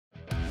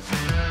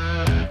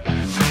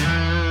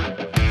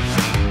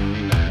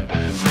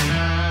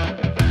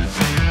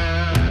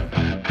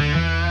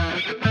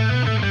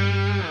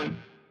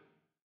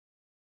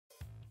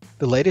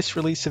The latest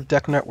release of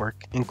DecoNetwork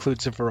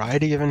includes a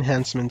variety of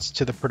enhancements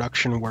to the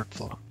production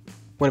workflow.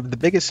 One of the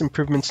biggest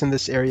improvements in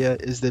this area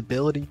is the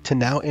ability to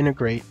now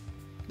integrate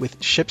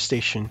with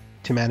Shipstation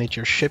to manage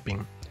your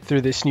shipping.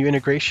 Through this new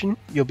integration,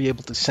 you'll be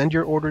able to send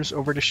your orders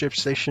over to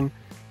Shipstation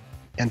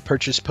and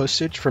purchase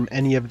postage from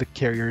any of the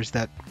carriers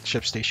that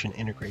Shipstation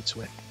integrates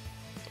with.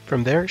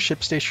 From there,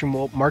 Shipstation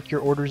will mark your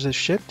orders as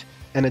shipped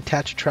and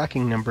attach a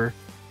tracking number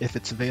if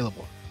it's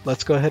available.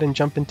 Let's go ahead and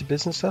jump into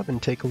Business Hub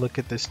and take a look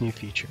at this new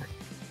feature.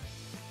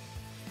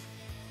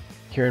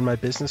 Here in my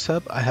Business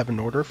Hub, I have an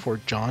order for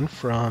John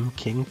from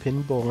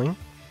Kingpin Bowling,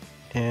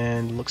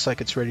 and looks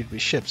like it's ready to be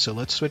shipped. So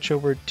let's switch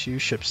over to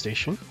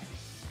Shipstation.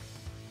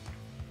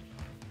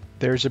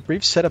 There's a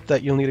brief setup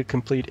that you'll need to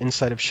complete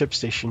inside of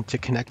Shipstation to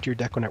connect your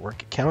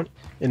DecoNetwork account.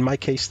 In my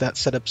case, that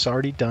setup's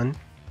already done.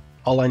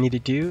 All I need to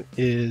do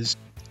is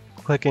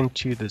click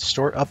into the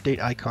store update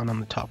icon on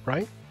the top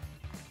right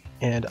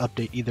and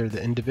update either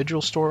the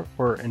individual store,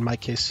 or in my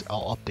case,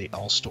 I'll update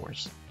all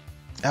stores.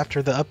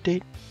 After the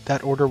update,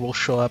 that order will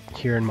show up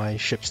here in my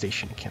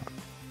Shipstation account.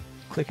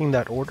 Clicking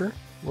that order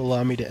will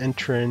allow me to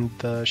enter in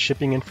the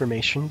shipping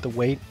information, the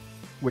weight,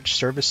 which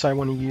service I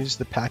want to use,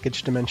 the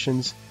package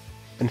dimensions,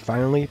 and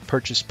finally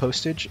purchase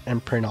postage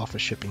and print off a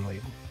shipping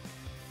label.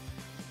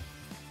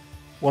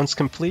 Once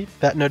complete,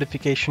 that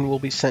notification will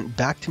be sent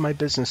back to my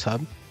Business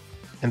Hub,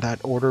 and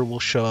that order will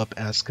show up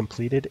as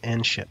completed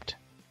and shipped.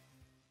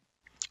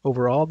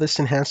 Overall, this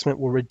enhancement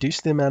will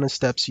reduce the amount of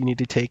steps you need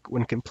to take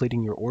when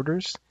completing your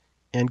orders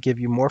and give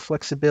you more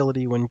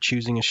flexibility when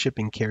choosing a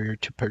shipping carrier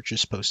to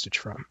purchase postage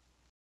from.